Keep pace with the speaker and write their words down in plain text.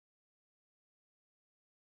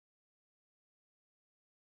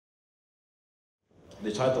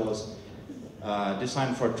The title is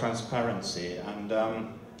Design for Transparency, and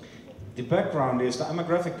the background is that I'm a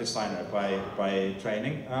graphic designer by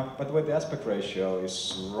training, but the way the aspect ratio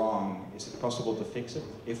is wrong, is it possible to fix it?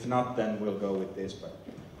 If not, then we'll go with this, but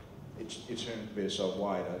it shouldn't be so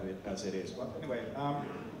wide as it is. But anyway,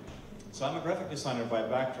 so I'm a graphic designer by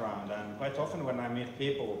background, and quite often when I meet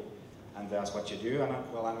people and they ask what you do, and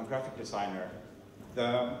well, I'm a graphic designer,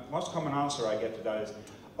 the most common answer I get to that is,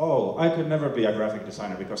 oh, I could never be a graphic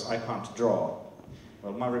designer because I can't draw.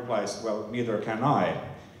 Well, my reply is, well, neither can I.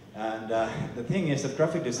 And the thing is that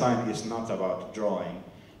graphic design is not about drawing.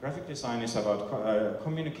 Graphic design is about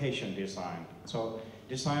communication design. So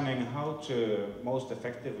designing how to most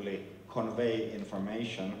effectively convey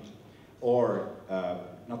information, or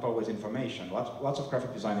not always information. Lots of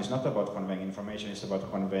graphic design is not about conveying information, it's about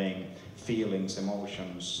conveying feelings,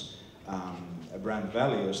 emotions, brand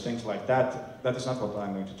values, things like that. That is not what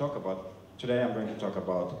I'm going to talk about. Today I'm going to talk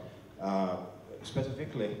about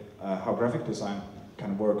specifically how graphic design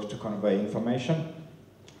can work to convey information,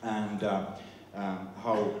 and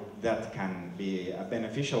how that can be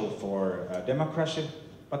beneficial for democracy,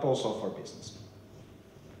 but also for business.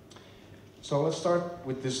 So let's start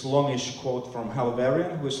with this longish quote from Hal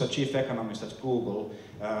Varian, who is a chief economist at Google.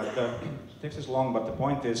 The text is long, but the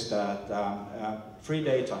point is that free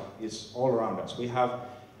data is all around us. We have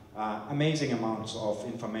amazing amounts of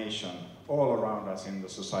information all around us in the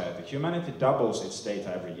society. Humanity doubles its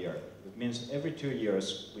data every year. It means every 2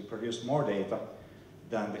 years we produce more data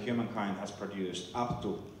than the humankind has produced up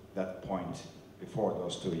to that point before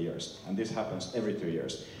those 2 years. And this happens every 2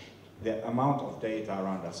 years. The amount of data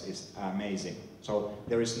around us is amazing. So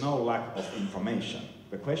there is no lack of information.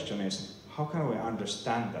 The question is, how can we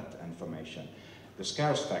understand that information? The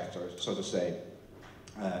scarce factor, so to say,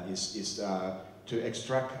 is to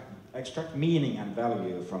extract meaning and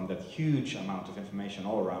value from that huge amount of information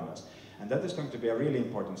all around us. And that is going to be a really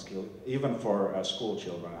important skill, even for school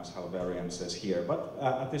children, as Hal Varian says here. But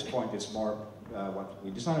at this point, it's more what we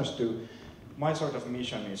designers do. My sort of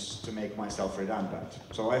mission is to make myself redundant.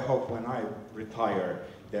 So I hope when I retire,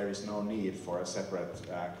 there is no need for a separate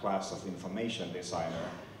class of information designer,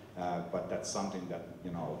 but that's something that,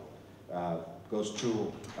 you know, goes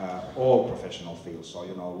through all professional fields. So,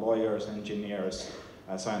 you know, lawyers, engineers,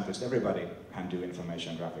 scientists, everybody can do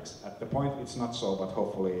information graphics. At the point, it's not so, but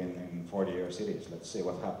hopefully in 40 years it is. Let's see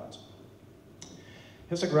what happens.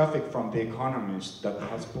 Here's a graphic from The Economist that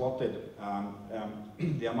has plotted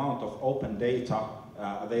the amount of open data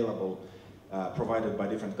available provided by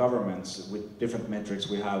different governments with different metrics.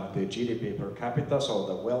 We have the GDP per capita, so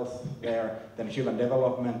the wealth there, then Human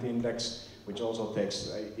Development Index, which also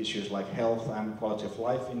takes issues like health and quality of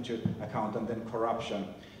life into account, and then corruption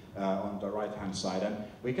on the right-hand side. And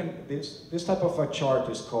we can, this type of a chart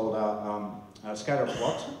is called a scatter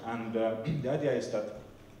plot, and the idea is that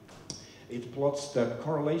it plots the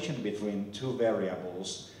correlation between two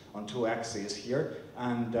variables on two axes here,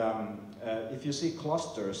 and if you see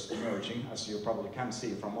clusters emerging, as you probably can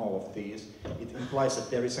see from all of these, it implies that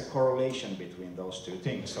there is a correlation between those two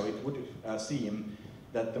things. So it would seem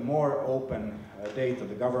that the more open data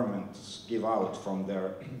the governments give out from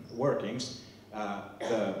their workings,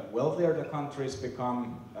 the wealthier the countries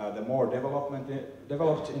become, the more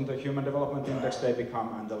developed in the Human Development Index they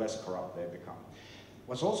become, and the less corrupt they become.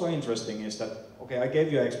 What's also interesting is that, okay, I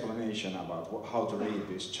gave you an explanation about how to read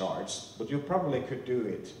these charts, but you probably could do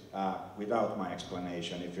it without my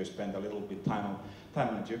explanation. If you spend a little bit time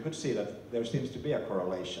on it, you could see that there seems to be a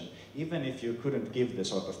correlation. Even if you couldn't give the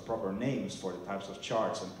sort of proper names for the types of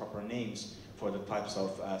charts and proper names for the types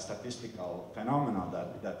of statistical phenomena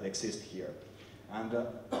that exist here. And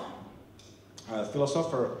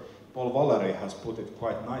philosopher Paul Valery has put it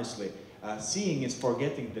quite nicely. Seeing is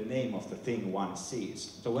forgetting the name of the thing one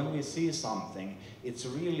sees. So when we see something, it's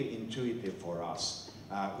really intuitive for us.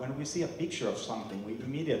 When we see a picture of something, we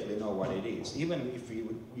immediately know what it is. Even if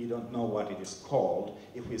we don't know what it is called,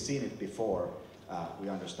 if we've seen it before, we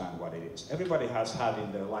understand what it is. Everybody has had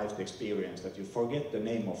in their life the experience that you forget the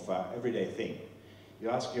name of everyday thing.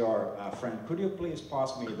 You ask your friend, could you please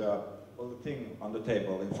pass me the thing on the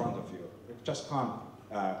table in front of you? You just can't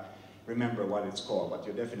remember what it's called, but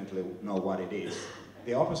you definitely know what it is.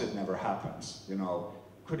 The opposite never happens, you know.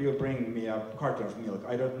 Could you bring me a carton of milk?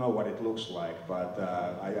 I don't know what it looks like, but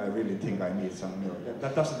I really think I need some milk.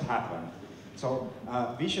 That doesn't happen. So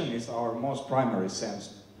vision is our most primary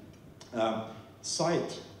sense.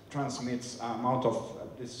 Sight transmits amount of,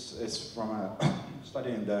 this is from a study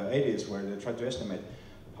in the 80s where they tried to estimate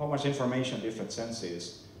how much information different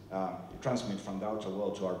senses transmit from the outer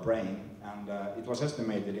world to our brain. And it was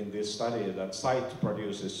estimated in this study that sight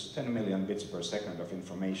produces 10 million bits per second of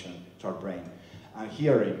information to our brain. And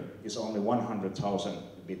hearing is only 100,000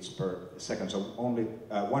 bits per second, so only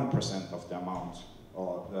 1% of the amount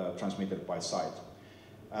transmitted by sight.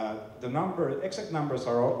 The exact numbers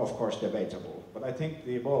are of course debatable, but I think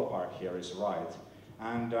the ballpark here is right.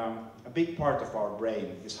 And a big part of our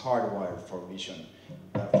brain is hardwired for vision.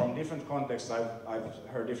 From different contexts, I've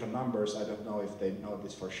heard different numbers. I don't know if they know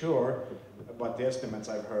this for sure, but the estimates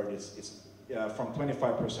I've heard is from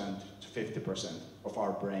 25% to 50% of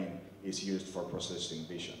our brain is used for processing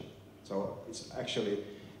vision. So it's actually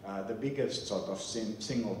the biggest sort of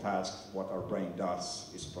single task what our brain does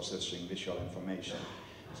is processing visual information.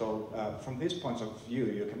 So from this point of view,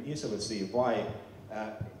 you can easily see why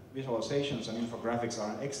visualizations and infographics are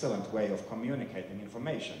an excellent way of communicating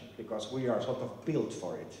information, because we are sort of built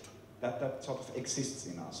for it. That sort of exists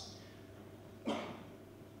in us.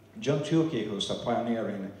 John Tukey, who's a pioneer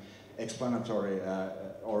in exploratory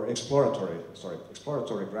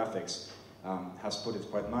graphics, has put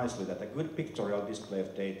it quite nicely that a good pictorial display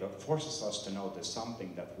of data forces us to notice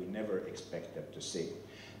something that we never expected to see.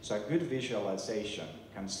 So a good visualization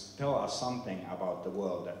can tell us something about the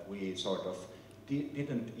world that we sort of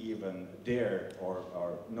didn't even dare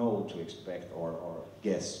or know to expect or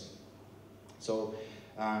guess. So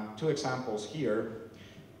two examples here.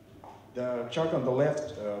 The chart on the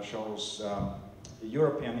left shows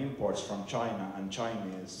European imports from China and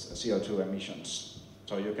Chinese CO2 emissions.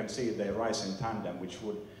 So you can see they rise in tandem, which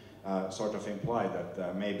would sort of imply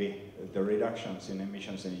that maybe the reductions in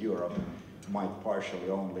emissions in Europe might partially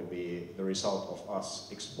only be the result of us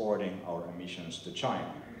exporting our emissions to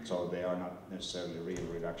China. So they are not necessarily real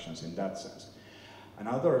reductions in that sense.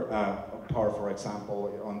 Another part, for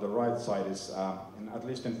example, on the right side is, at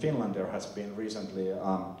least in Finland, there has been recently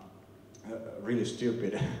really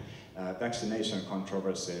stupid vaccination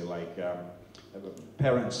controversy, like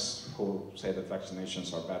parents who say that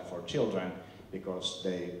vaccinations are bad for children because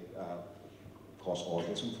they cause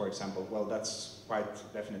autism, for example. Well, that's quite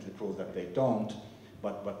definitely proof that they don't,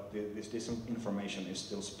 but this disinformation is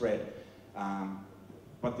still spread.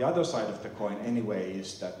 But the other side of the coin, anyway,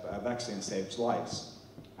 is that a vaccine saves lives.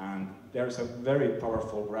 And there's a very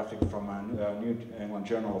powerful graphic from a New England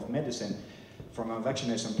Journal of Medicine from a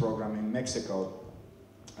vaccination program in Mexico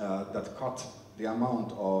that cut the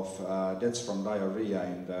amount of deaths from diarrhea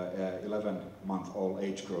in the 11-month-old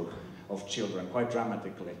age group of children quite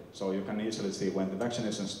dramatically. So you can easily see when the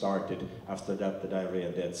vaccination started, after that the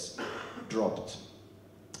diarrhea deaths dropped.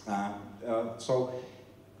 So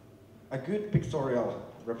a good pictorial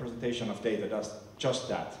representation of data does just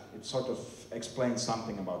that. It sort of explains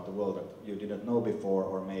something about the world that you didn't know before,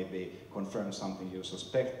 or maybe confirms something you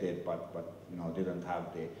suspected, but you know, didn't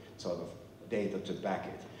have the sort of data to back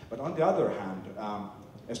it. But on the other hand,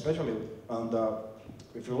 especially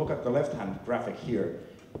if you look at the left-hand graphic here,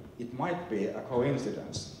 it might be a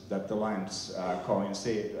coincidence that the lines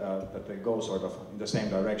coincide, that they go sort of in the same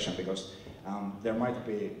direction, because there might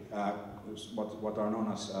be what are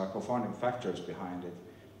known as confounding factors behind it.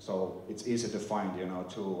 So it's easy to find, you know,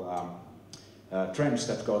 two trends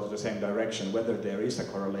that go to the same direction. Whether there is a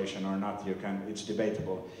correlation or not, it's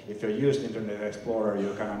debatable. If you use Internet Explorer,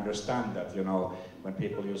 you can understand that, you know, when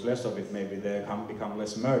people use less of it, maybe they become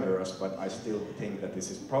less murderous, but I still think that this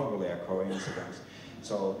is probably a coincidence.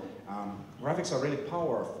 So graphics are really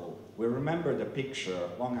powerful. We remember the picture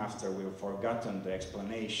long after we've forgotten the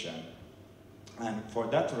explanation. And for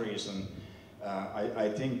that reason, I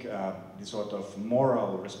think the sort of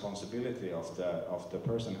moral responsibility of the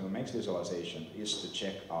person who makes visualization is to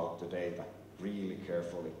check out the data really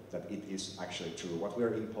carefully, that it is actually true. What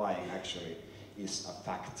we're implying actually is a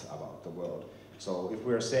fact about the world. So if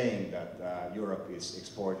we're saying that Europe is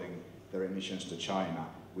exporting their emissions to China,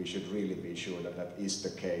 we should really be sure that that is the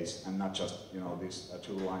case, and not just, you know, these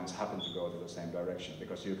two lines happen to go to the same direction,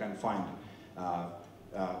 because you can find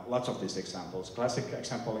lots of these examples. Classic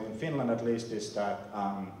example in Finland, at least, is that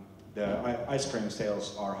the ice cream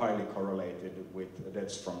sales are highly correlated with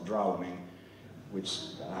deaths from drowning, which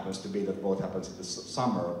happens to be that both happens in the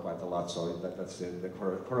summer quite a lot, so that's the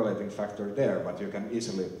correlating factor there. But you can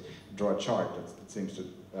easily draw a chart that seems to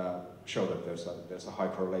show that there's a high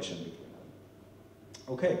correlation between them.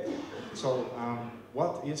 Okay, so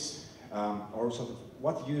what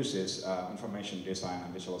uses information design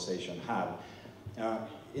and visualization have?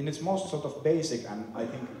 in its most sort of basic and I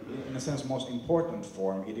think in a sense most important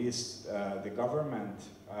form, it is the government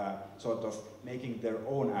sort of making their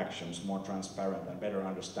own actions more transparent and better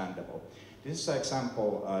understandable. This is an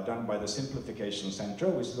example done by the Simplification Centre,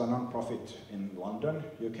 which is a non-profit in London,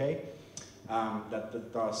 UK,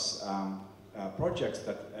 that does projects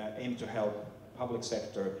that aim to help public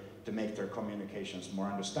sector to make their communications more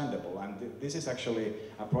understandable. And this is actually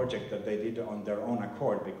a project that they did on their own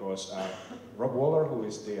accord because Rob Waller, who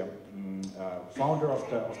is the founder of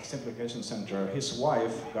the Simplification Centre, his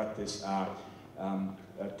wife got this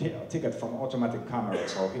ticket from automatic camera.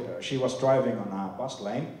 So she was driving on a bus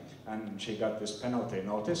lane and she got this penalty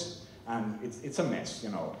notice, and it's a mess, you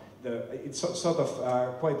know. It's sort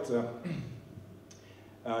of quite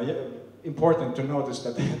important to notice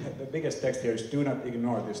that the biggest text here is do not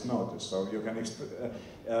ignore this notice. So you can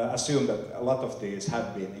assume that a lot of these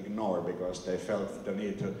have been ignored because they felt the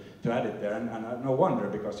need to add it there. And no wonder,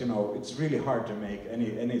 because you know it's really hard to make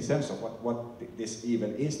any sense of what this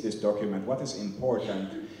even is, this document, what is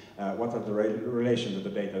important, what are the relation to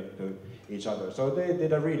the data to each other. So they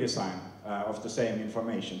did a redesign of the same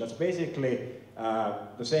information. That's basically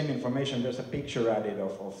the same information. There's a picture added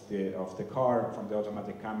of the car from the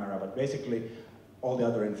automatic camera, but basically all the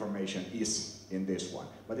other information is in this one.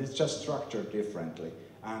 But it's just structured differently.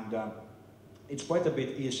 And it's quite a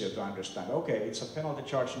bit easier to understand. Okay, it's a penalty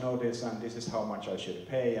charge notice, and this is how much I should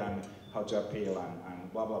pay, and how to appeal,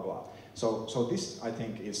 and blah, blah, blah. So this, I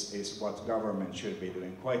think, is what government should be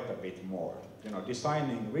doing quite a bit more. You know,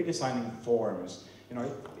 redesigning forms. You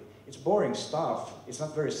know, it's boring stuff. It's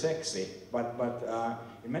not very sexy, but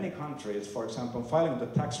in many countries, for example, filing the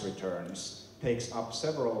tax returns takes up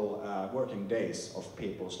several working days of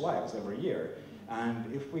people's lives every year.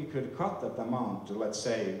 And if we could cut that amount to, let's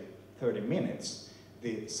say, 30 minutes,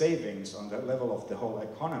 the savings on the level of the whole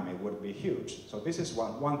economy would be huge. So this is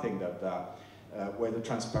one thing that where the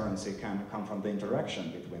transparency can come from, the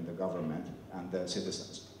interaction between the government and the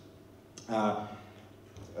citizens.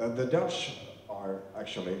 The Dutch are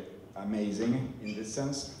actually amazing in this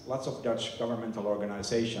sense. Lots of Dutch governmental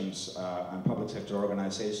organizations and public sector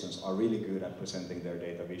organizations are really good at presenting their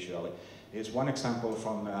data visually. Here's one example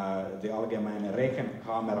from the Algemene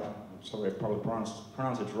Rekenkamer. Sorry, probably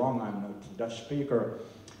pronounce it wrong, I'm not a Dutch speaker,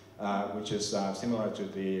 which is similar to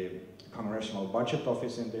the Congressional Budget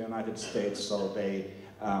Office in the United States. So they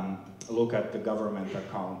look at the government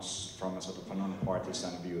accounts from a sort of a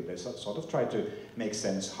non-partisan view. They sort of try to make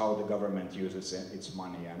sense how the government uses its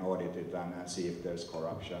money and audit it and see if there's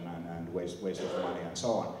corruption and waste of money and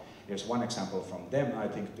so on. Here's one example from them. I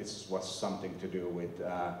think this was something to do with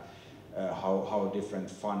how different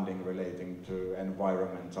funding relating to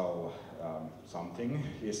environmental something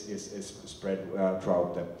is spread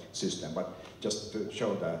throughout the system. But just to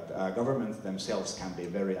show that governments themselves can be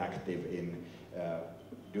very active in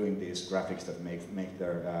doing these graphics that make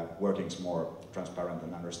their workings more transparent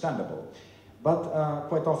and understandable. But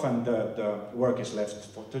quite often the work is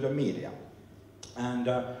left to the media. And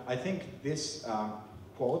I think this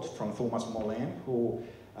quote from Thomas Mollén, who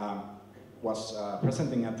was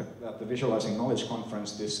presenting at the Visualizing Knowledge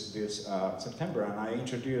conference this September, and I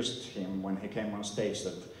introduced him when he came on stage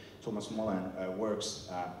that Thomas Mollén works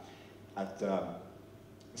at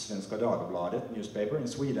Svenska Dagbladet newspaper in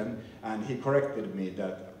Sweden, and he corrected me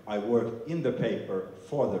that I work in the paper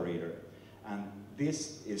for the reader. And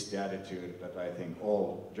this is the attitude that I think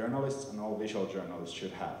all journalists and all visual journalists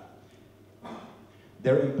should have.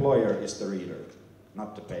 Their employer is the reader,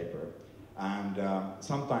 not the paper. And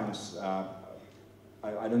sometimes,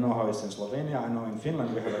 I don't know how it's in Slovenia, I know in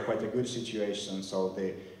Finland we have quite a good situation, so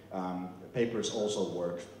the papers also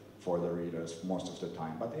work for the readers most of the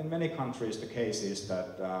time. But in many countries the case is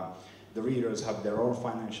that the readers have their own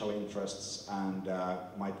financial interests and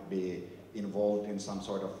might be involved in some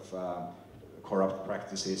sort of corrupt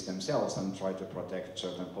practices themselves and try to protect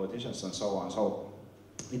certain politicians and so on. So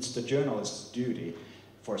it's the journalist's duty,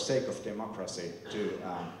 for sake of democracy, to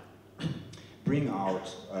bring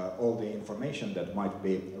out all the information that might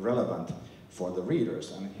be relevant for the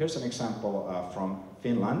readers. And here's an example from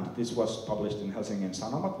Finland. This was published in Helsingin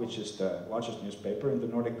Sanomat, which is the largest newspaper in the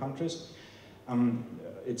Nordic countries.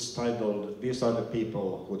 It's titled, "These are the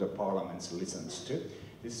people who the parliament listens to."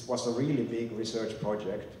 This was a really big research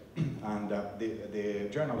project, and the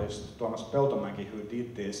journalist Tuomas Peltomäki, who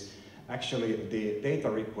did this, actually the data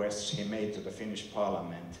requests he made to the Finnish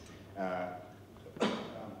parliament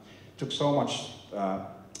took so much,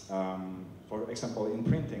 for example, in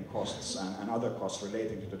printing costs and other costs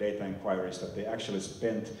relating to the data inquiries, that they actually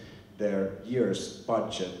spent their year's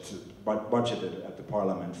budgeted at the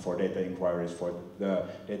Parliament for data inquiries, for the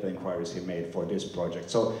data inquiries he made for this project.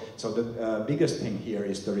 So the biggest thing here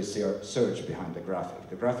is the research behind the graphic.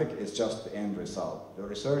 The graphic is just the end result. The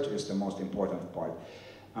research is the most important part.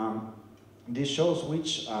 This shows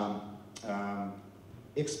which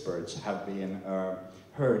experts have been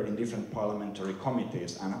heard in different parliamentary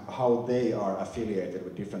committees and how they are affiliated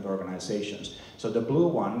with different organizations. So the blue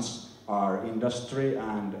ones are industry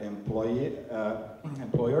and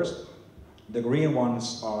employers. The green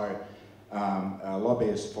ones are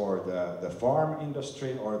lobbyists for the farm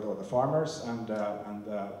industry or the farmers and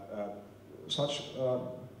such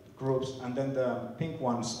groups. And then the pink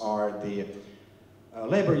ones are the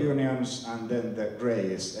labor unions, and then the gray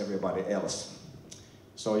is everybody else.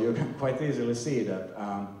 So you can quite easily see that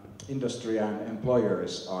industry and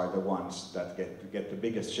employers are the ones that get the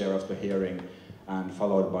biggest share of the hearing, and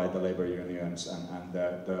followed by the labor unions and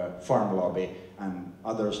the farm lobby, and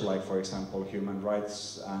others like, for example, human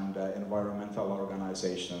rights and environmental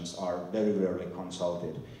organizations are very rarely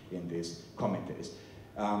consulted in these committees.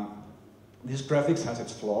 This graphics has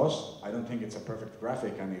its flaws. I don't think it's a perfect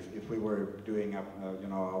graphic, and if we were doing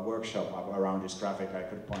a workshop around this graphic, I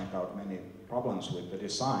could point out many problems with the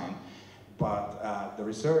design. But the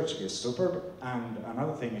research is superb, and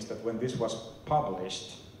another thing is that when this was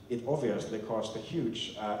published, it obviously caused a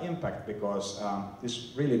huge impact, because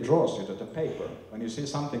this really draws you to the paper. When you see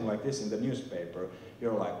something like this in the newspaper,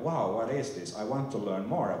 you're like, wow, what is this? I want to learn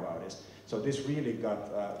more about this. So this really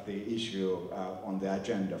got the issue on the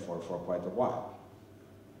agenda for quite a while.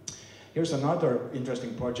 Here's another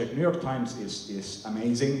interesting project. New York Times is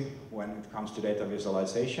amazing when it comes to data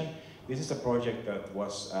visualization. This is a project that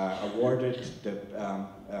was awarded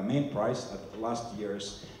the main prize at last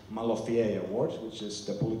year's Malofie Awards, which is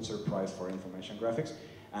the Pulitzer Prize for Information Graphics.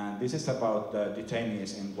 And this is about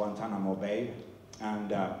detainees in Guantanamo Bay. And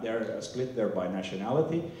they're split there by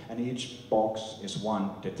nationality, and each box is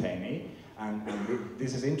one detainee. And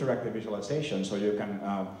this is interactive visualization, so you can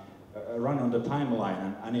run on the timeline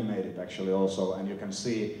and animate it actually also, and you can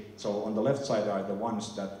see, so on the left side are the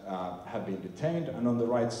ones that have been detained, and on the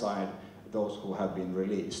right side, those who have been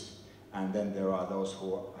released. And then there are those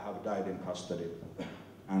who have died in custody,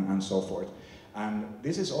 and so forth. And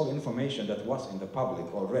this is all information that was in the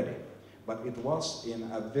public already, but it was in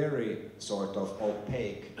a very sort of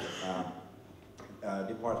opaque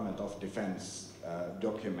Department of Defense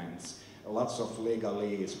documents. Lots of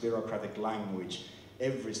legalese, bureaucratic language.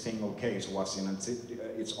 Every single case was in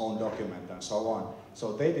its own document and so on.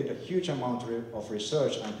 So they did a huge amount of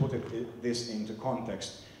research and put this into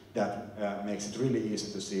context that makes it really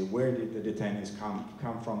easy to see where did the detainees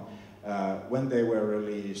come from, when they were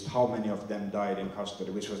released, how many of them died in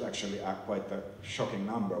custody, which was actually quite a shocking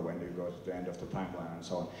number when you go to the end of the timeline and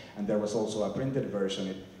so on. And there was also a printed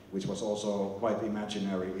version, which was also quite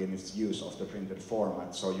imaginary in its use of the printed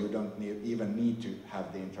format, so you don't even need to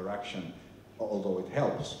have the interaction, although it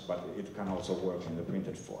helps, but it can also work in the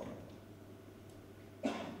printed format.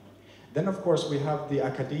 Then of course we have the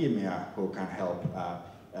academia who can help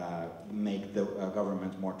make the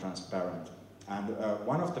government more transparent. And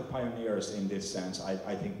one of the pioneers in this sense,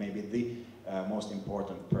 I think maybe the most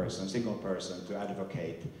important person, single person to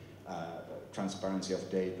advocate transparency of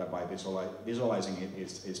data by visualizing it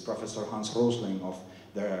is Professor Hans Rosling of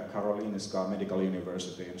the Karolinska Medical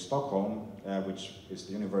University in Stockholm, which is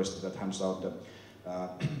the university that hands out the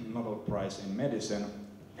Nobel Prize in Medicine.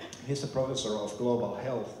 He's a professor of global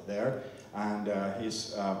health there, and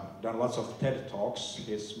he's done lots of TED Talks.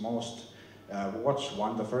 His most watched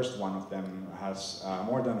one, the first one of them, has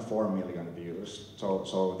more than 4 million views,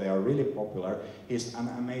 so they are really popular. He's an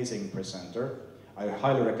amazing presenter. I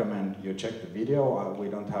highly recommend you check the video. We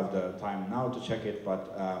don't have the time now to check it,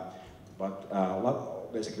 but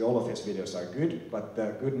basically all of his videos are good, but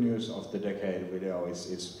the good news of the decade video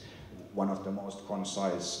is one of the most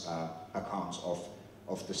concise accounts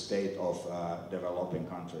of the state of developing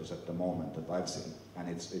countries at the moment that I've seen, and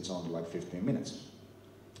it's only like 15 minutes.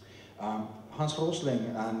 Hans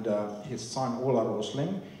Rosling and his son Ola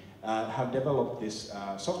Rosling have developed this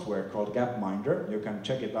software called Gapminder. You can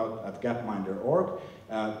check it out at gapminder.org.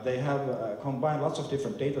 They have combined lots of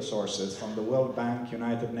different data sources from the World Bank,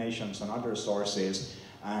 United Nations, and other sources,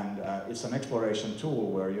 and it's an exploration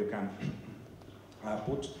tool where you can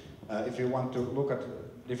put, if you want to look at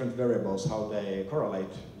different variables, how they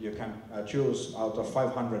correlate, you can choose out of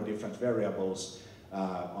 500 different variables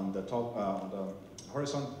on the top, on the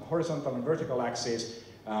horizontal and vertical axis,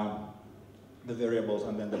 the variables,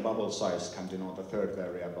 and then the bubble size can denote the third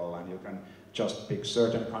variable, and you can just pick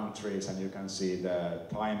certain countries and you can see the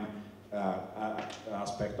time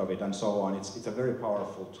aspect of it and so on. It's a very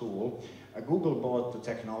powerful tool. Google bought the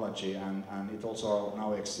technology and it also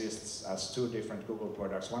now exists as two different Google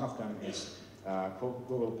products. One of them is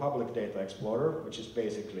Google Public Data Explorer, which is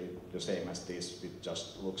basically the same as this. It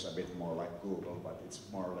just looks a bit more like Google, but it's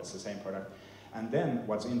more or less the same product. And then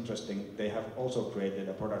what's interesting, they have also created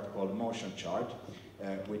a product called Motion Chart,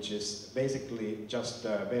 which is basically just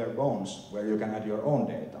bare bones where you can add your own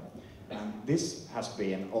data. And this has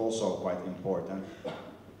been also quite important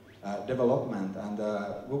development, and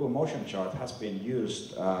Google Motion Chart has been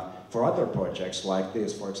used for other projects like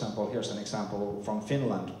this. For example, here's an example from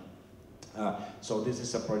Finland. So this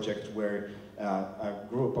is a project where a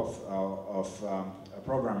group of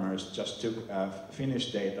programmers just took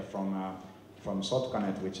Finnish data from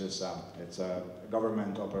Sotkanet, which is it's a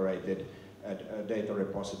government-operated data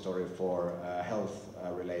repository for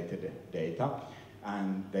health-related data.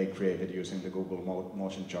 And they created, using the Google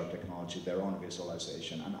Motion Chart technology, their own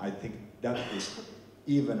visualization. And I think that is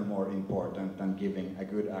even more important than giving a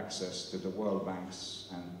good access to the World Bank's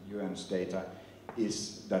and UN's data,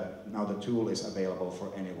 is that now the tool is available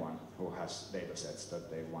for anyone who has data sets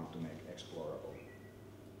that they want to make explorable.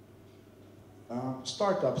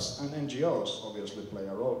 Startups and NGOs obviously play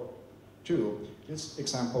a role too. This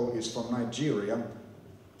example is from Nigeria.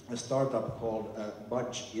 A startup called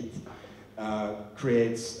Budget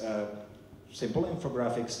creates simple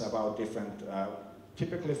infographics about different,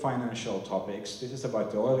 typically financial topics. This is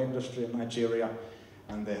about the oil industry in Nigeria,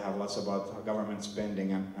 and they have lots about government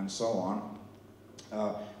spending and so on.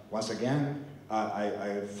 Once again,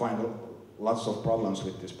 I find lots of problems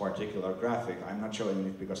with this particular graphic. I'm not showing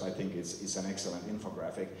it because I think it's an excellent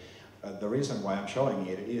infographic. The reason why I'm showing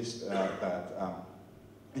it is that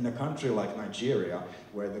in a country like Nigeria,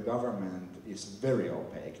 where the government is very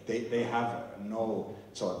opaque, they have no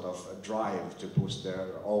sort of drive to push their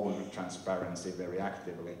own transparency very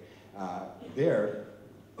actively. There,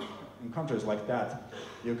 in countries like that,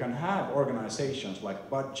 you can have organizations like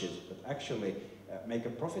Budget that actually make a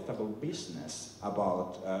profitable business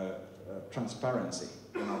about transparency,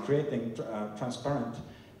 creating transparent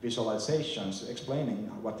visualizations, explaining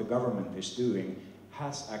what the government is doing,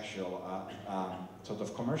 has actual sort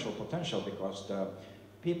of commercial potential, because the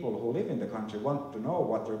people who live in the country want to know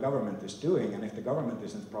what their government is doing, and if the government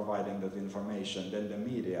isn't providing that information, then the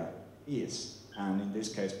media is. And in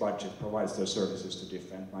this case, Budget provides their services to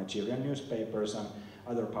different Nigerian newspapers and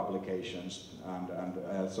other publications,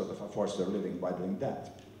 and sort of affords their living by doing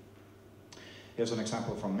that. Here's an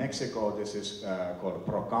example from Mexico. This is called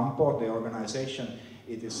Procampo, the organization.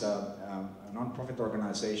 It is a non-profit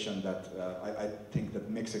organization that I think that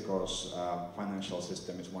Mexico's financial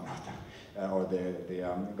system is one of the, or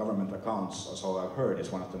the government accounts, so I've heard,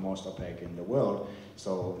 is one of the most opaque in the world.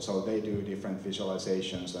 So they do different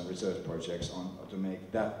visualizations and research projects to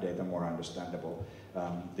make that data more understandable.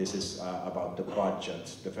 This is about the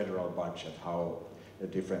budget, the federal budget, how the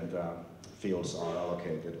different fields are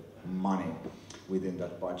allocated money within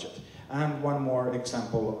that budget. And one more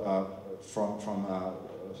example from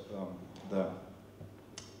the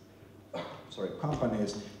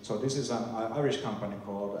companies. So this is an Irish company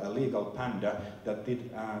called Legal Panda that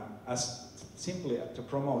did as simply to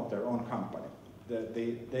promote their own company.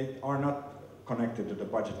 They are not connected to the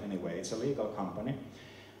budget anyway. It's a legal company,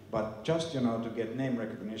 but just to get name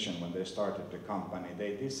recognition when they started the company,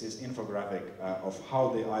 this is infographic of how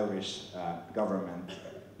the Irish government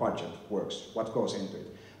budget works, what goes into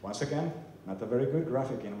it. Once again, not a very good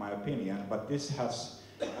graphic in my opinion, but this has,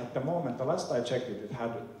 at the moment, the last I checked it, it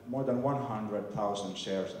had more than 100,000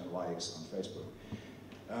 shares and likes on Facebook.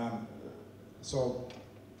 So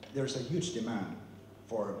there's a huge demand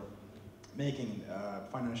for making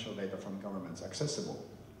financial data from governments accessible.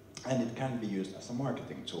 And it can be used as a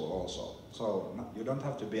marketing tool also. So you don't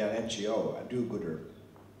have to be an NGO, a do-gooder,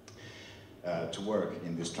 to work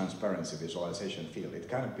in this transparency visualization field. It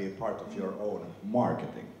can be part of your own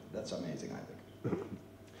marketing. That's amazing, I think.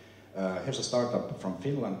 Here's a startup from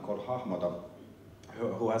Finland called Hahmota,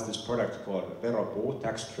 who has this product called Veropuu,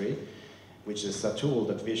 tax tree, which is a tool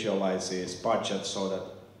that visualizes budget so that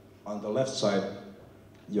on the left side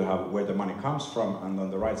you have where the money comes from, and on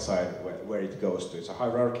the right side where it goes to. It's a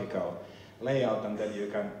hierarchical layout, and then you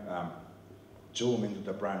can zoom into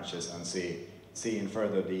the branches and see in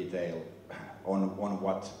further detail on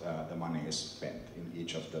what the money is spent in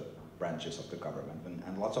each of the branches of the government.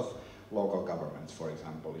 And lots of local governments, for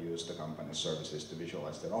example, use the company's services to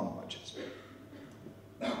visualize their own budgets.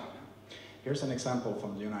 Here's an example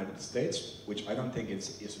from the United States, which I don't think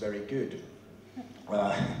is very good.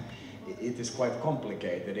 it is quite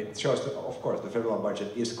complicated. It shows that, of course, the federal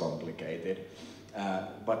budget is complicated.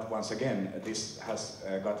 But once again, this has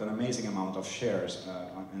got an amazing amount of shares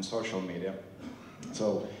in social media.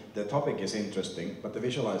 So the topic is interesting, but the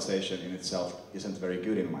visualization in itself isn't very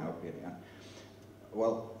good in my opinion.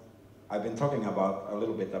 Well, I've been talking a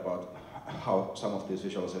little bit about how some of these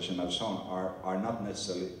visualizations I've shown are not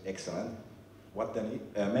necessarily excellent. What then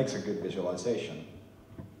makes a good visualization?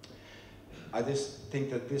 I just think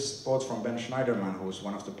that this quote from Ben Schneiderman, who's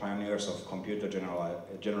one of the pioneers of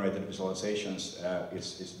computer-generated visualizations,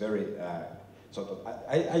 is very sort of.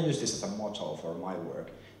 I use this as a motto for my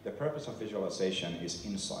work. The purpose of visualization is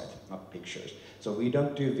insight, not pictures. So we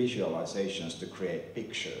don't do visualizations to create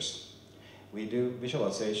pictures. We do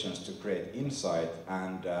visualizations to create insight,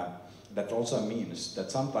 and that also means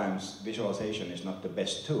that sometimes visualization is not the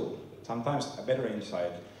best tool. Sometimes a better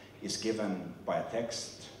insight is given by a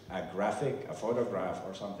text, a graphic, a photograph,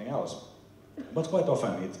 or something else. But quite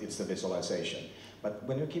often it's the visualization. But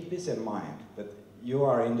when you keep this in mind, that you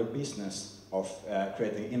are in the business of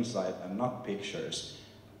creating insight and not pictures,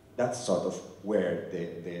 that's sort of where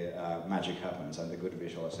the magic happens and the good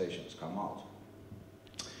visualizations come out.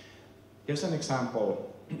 Here's an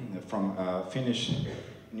example from a Finnish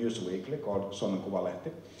news weekly called Suomen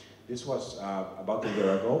Kuvalehti. This was about a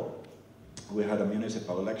year ago. We had a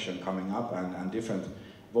municipal election coming up, and different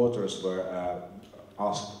voters were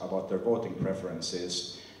asked about their voting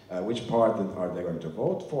preferences, which party are they going to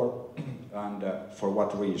vote for, and for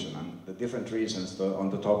what reason. And the different reasons, on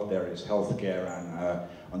the top there is healthcare, and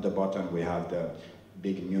on the bottom we have the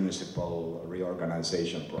big municipal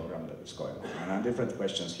reorganization program that is going on. And different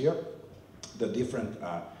questions here. The different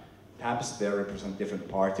tabs there represent different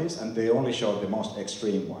parties, and they only show the most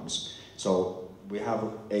extreme ones. So we have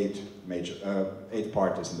eight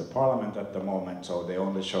parties in the parliament at the moment, so they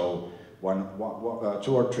only show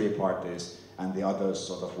two or three parties, and the others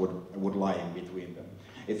sort of would lie in between them.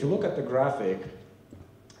 If you look at the graphic,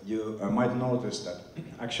 you might notice that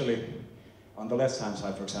actually on the left-hand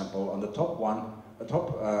side, for example, on the top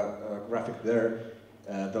graphic there,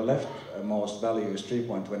 the leftmost value is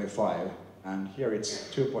 3.25, and here it's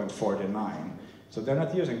 2.49. So they're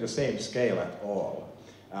not using the same scale at all.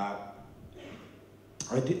 I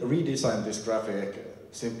redesigned this graphic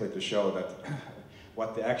simply to show that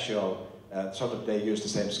what the actual, so that they use the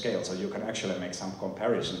same scale, so you can actually make some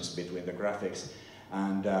comparisons between the graphics.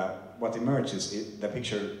 And what emerges, the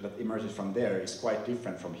picture that emerges from there is quite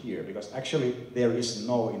different from here, because actually there is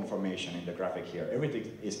no information in the graphic here.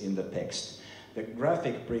 Everything is in the text. The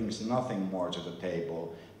graphic brings nothing more to the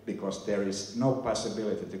table, because there is no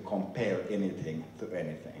possibility to compare anything to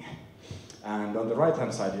anything. And on the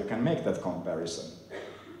right-hand side, you can make that comparison.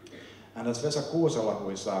 And as Vesa Kuusela, who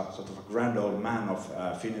is a sort of a grand old man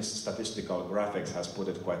of Finnish statistical graphics, has put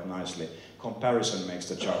it quite nicely, comparison makes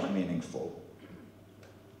the chart meaningful.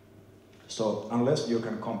 So unless you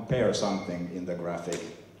can compare something in the graphic,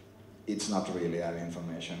 it's not really an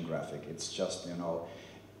information graphic. It's just, you know,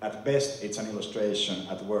 at best it's an illustration,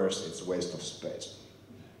 at worst it's a waste of space.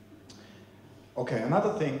 Okay,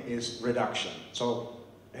 another thing is reduction. So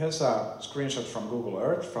here's a screenshot from Google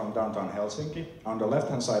Earth from downtown Helsinki. On the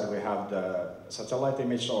left-hand side we have the satellite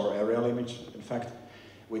image, or aerial image, in fact,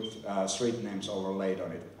 with street names overlaid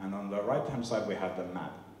on it. And on the right-hand side we have the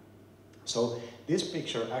map. So this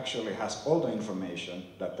picture actually has all the information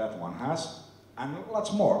that that one has, and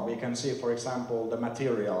lots more. We can see, for example, the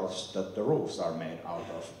materials that the roofs are made out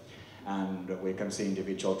of, and we can see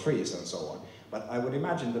individual trees and so on. But I would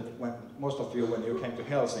imagine that most of you, when you came to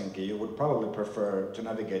Helsinki, you would probably prefer to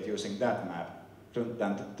navigate using that map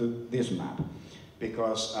than to this map.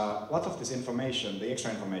 Because a lot of this information, the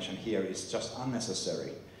extra information here, is just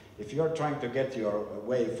unnecessary. If you're trying to get your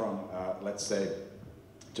way from, let's say,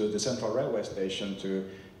 to the central railway station to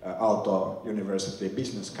Aalto University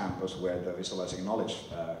Business Campus, where the Visualizing Knowledge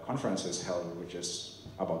conference is held, which is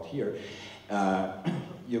about here,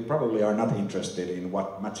 you probably are not interested in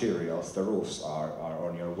what materials the roofs are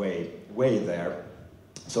on your way there.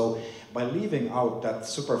 So by leaving out that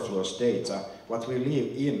superfluous data, what we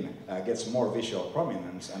leave in gets more visual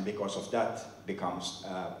prominence, and because of that becomes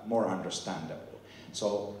more understandable.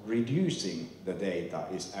 So reducing the data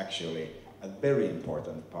is actually a very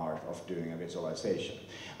important part of doing a visualization.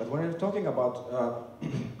 But when we're talking about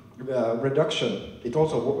reduction, it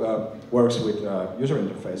also works with user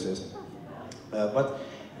interfaces.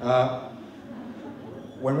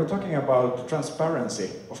 When we're talking about transparency,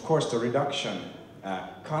 of course the reduction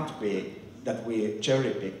can't be that we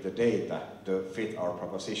cherry pick the data to fit our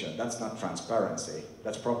proposition. That's not transparency,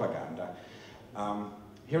 that's propaganda.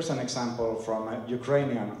 Here's an example from a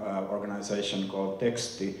Ukrainian organization called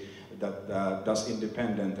Texty. that does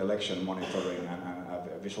independent election monitoring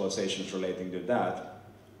and visualizations relating to that.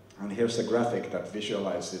 And here's a graphic that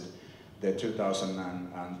visualizes the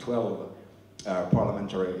 2012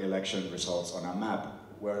 parliamentary election results on a map,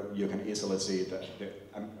 where you can easily see the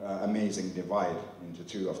amazing divide into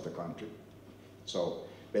two of the country. So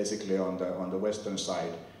basically on the western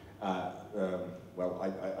side, well,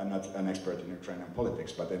 I'm not an expert in Ukrainian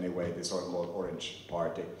politics, but anyway, the so-called Orange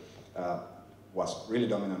Party was really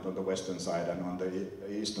dominant on the western side, and on the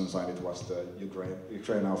eastern side it was the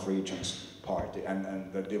Ukraine of Regions Party,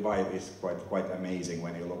 and the divide is quite amazing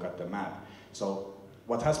when you look at the map. So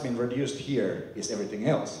what has been reduced here is everything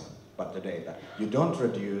else but the data. You don't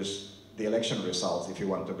reduce the election results if you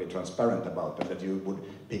want to be transparent about them, that you would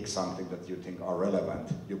pick something that you think are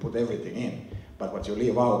relevant. You put everything in, but what you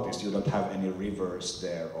leave out is you don't have any rivers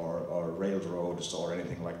there or railroads or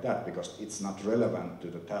anything like that, because it's not relevant to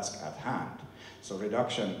the task at hand. So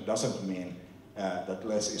reduction doesn't mean that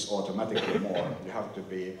less is automatically more. You have to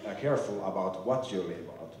be careful about what you leave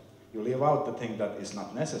out. You leave out the thing that is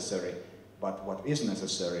not necessary, but what is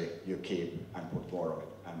necessary you keep and put more of it,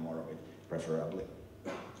 and more of it preferably.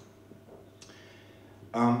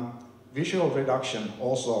 Visual reduction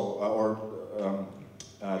also,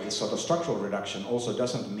 this sort of structural reduction also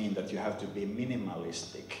doesn't mean that you have to be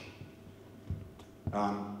minimalistic.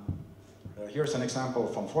 Here's an example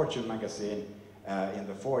from Fortune magazine in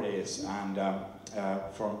the 40s, and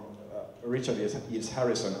from Richard E.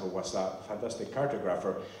 Harrison, who was a fantastic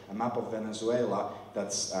cartographer, a map of Venezuela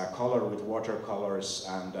that's colored with watercolors,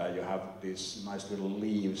 and you have these nice little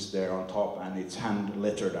leaves there on top, and it's hand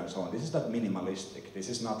lettered and so on. This is not minimalistic. This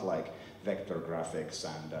is not like vector graphics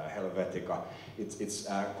and Helvetica. It's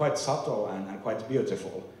quite subtle and quite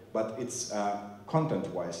beautiful, but it's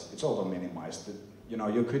content-wise, it's also minimized. You know,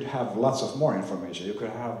 you could have lots of more information. You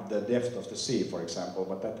could have the depth of the sea, for example,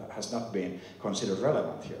 but that has not been considered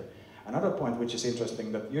relevant here. Another point which is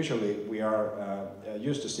interesting, that usually we are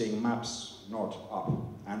used to seeing maps north up,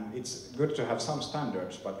 and it's good to have some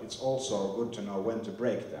standards, but it's also good to know when to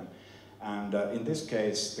break them. And in this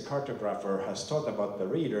case, the cartographer has thought about the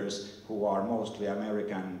readers, who are mostly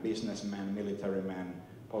American businessmen, military men,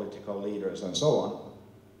 political leaders, and so on.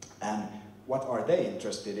 And what are they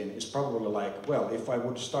interested in is probably like, well, if I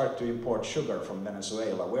would start to import sugar from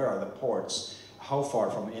Venezuela, where are the ports? How far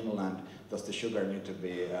from inland does the sugar need to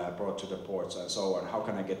be brought to the ports, and so on? How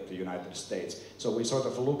can I get to the United States? So we sort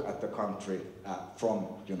of look at the country from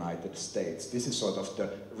United States. This is sort of the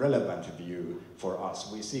relevant view for us.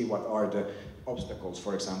 We see what are the obstacles,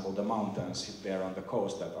 for example, the mountains there on the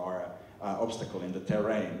coast that are obstacle in the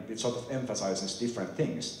terrain. It sort of emphasizes different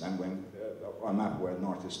things than when a map where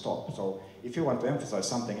north is top. So if you want to emphasize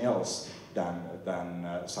something else than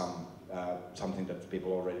something that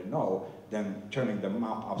people already know, then turning the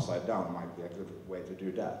map upside down might be a good way to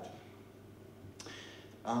do that.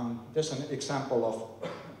 There's an example of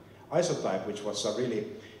Isotype, which was a really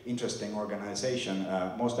interesting organization,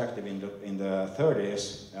 most active in the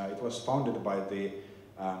 30s. It was founded by the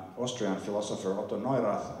Austrian philosopher Otto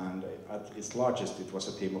Neurath, and at its largest it was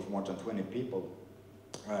a team of more than 20 people.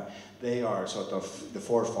 They are sort of the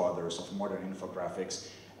forefathers of modern infographics.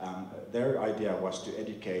 Their idea was to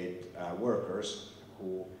educate workers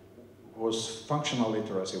whose functional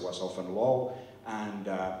literacy was often low, and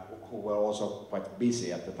who were also quite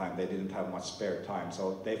busy at the time. They didn't have much spare time.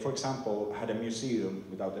 So they, for example, had a museum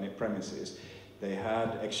without any premises. They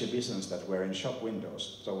had exhibitions that were in shop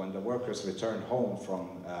windows. So when the workers returned home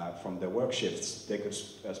from their work shifts, they could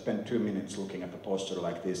spend 2 minutes looking at a poster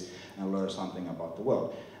like this and learn something about the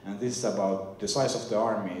world. And this is about the size of the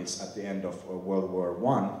armies at the end of World War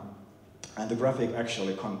I. And the graphic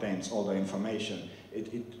actually contains all the information.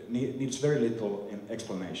 It needs very little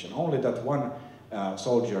explanation. Only that one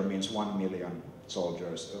soldier means 1 million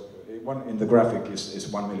soldiers. One in the graphic is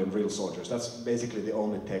 1 million real soldiers. That's basically the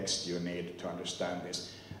only text you need to understand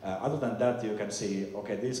this. Other than that, you can see,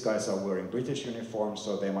 okay, these guys are wearing British uniforms,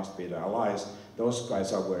 so they must be the Allies. Those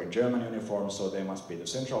guys are wearing German uniforms, so they must be the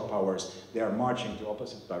Central Powers. They are marching to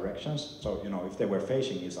opposite directions. So, you know, if they were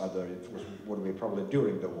facing each other, it would be probably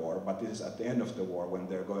during the war, but this is at the end of the war when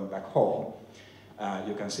they're going back home.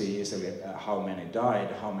 You can see easily how many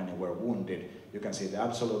died, how many were wounded. You can see the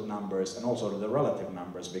absolute numbers and also the relative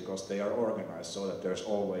numbers, because they are organized so that there's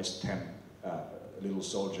always 10 little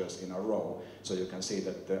soldiers in a row. So you can see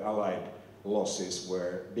that the Allied losses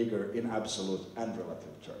were bigger in absolute and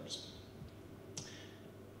relative terms.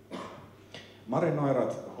 Mari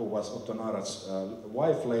Neurath, who was Otto Neurath's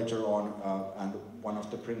wife later on, and one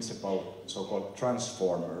of the principal so-called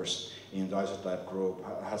transformers in the Isotype group,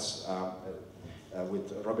 has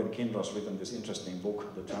with Robin Kinross written this interesting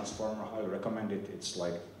book, The Transformer. I highly recommend it. It's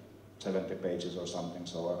like 70 pages or something,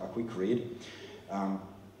 so a quick read.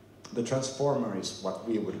 The transformer is what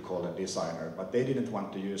we would call a designer, but they didn't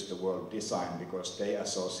want to use the word design because they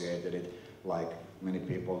associated it, like many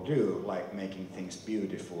people do, like making things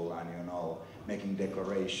beautiful and, you know, making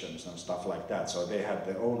decorations and stuff like that. So they had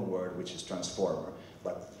their own word, which is transformer.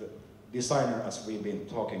 But the designer, as we've been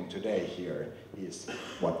talking today here, is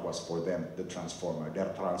what was for them the transformer,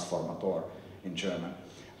 der Transformator in German.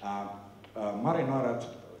 Mari Norat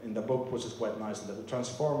in the book puts it quite nicely that the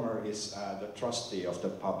transformer is the trustee of the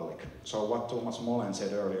public. So what Thomas Molen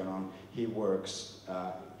said earlier on, he works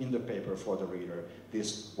in the paper for the reader.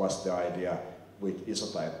 This was the idea with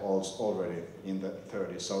Isotype already in the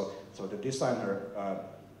 30s. So the designer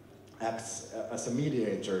acts as a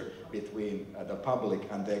mediator between the public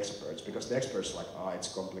and the experts, because the experts are like, oh,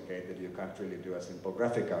 it's complicated, you can't really do a simple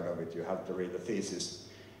graphic out of it, you have to read the thesis.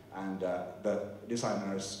 And the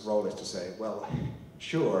designer's role is to say, well,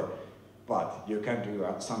 sure, but you can do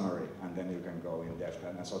a summary and then you can go in depth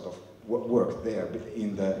and sort of work there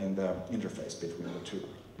in the interface between the two.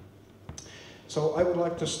 So I would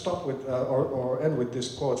like to stop with, or end with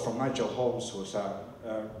this quote from Nigel Holmes, who's a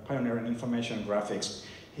pioneer in information graphics.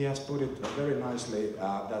 He has put it very nicely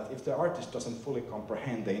that if the artist doesn't fully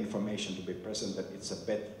comprehend the information to be presented, it's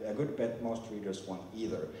a good bet most readers won't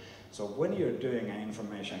either. So when you're doing an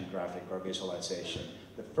information graphic or visualization,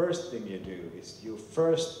 the first thing you do is you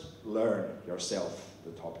first learn yourself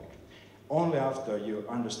the topic. Only after you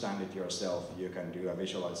understand it yourself, you can do a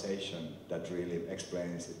visualization that really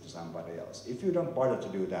explains it to somebody else. If you don't bother to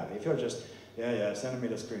do that, if you're just, yeah, send me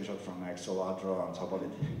the screenshot from Excel, I'll draw on top of it,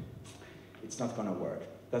 it's not gonna work.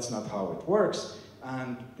 That's not how it works,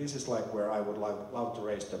 and this is like where I would love to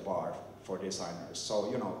raise the bar for designers. So,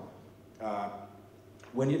 you know,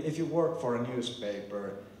 if you work for a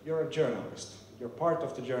newspaper, you're a journalist. You're part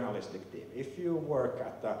of the journalistic team. If you work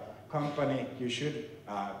at a company, you should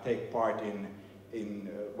take part in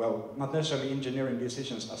well, not necessarily engineering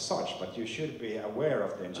decisions as such, but you should be aware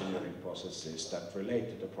of the engineering processes that relate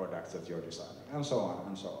to the products that you're designing, and so on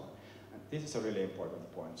and so on. And this is a really important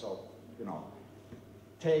point. So, you know,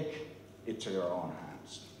 take it to your own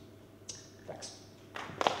hands. Thanks.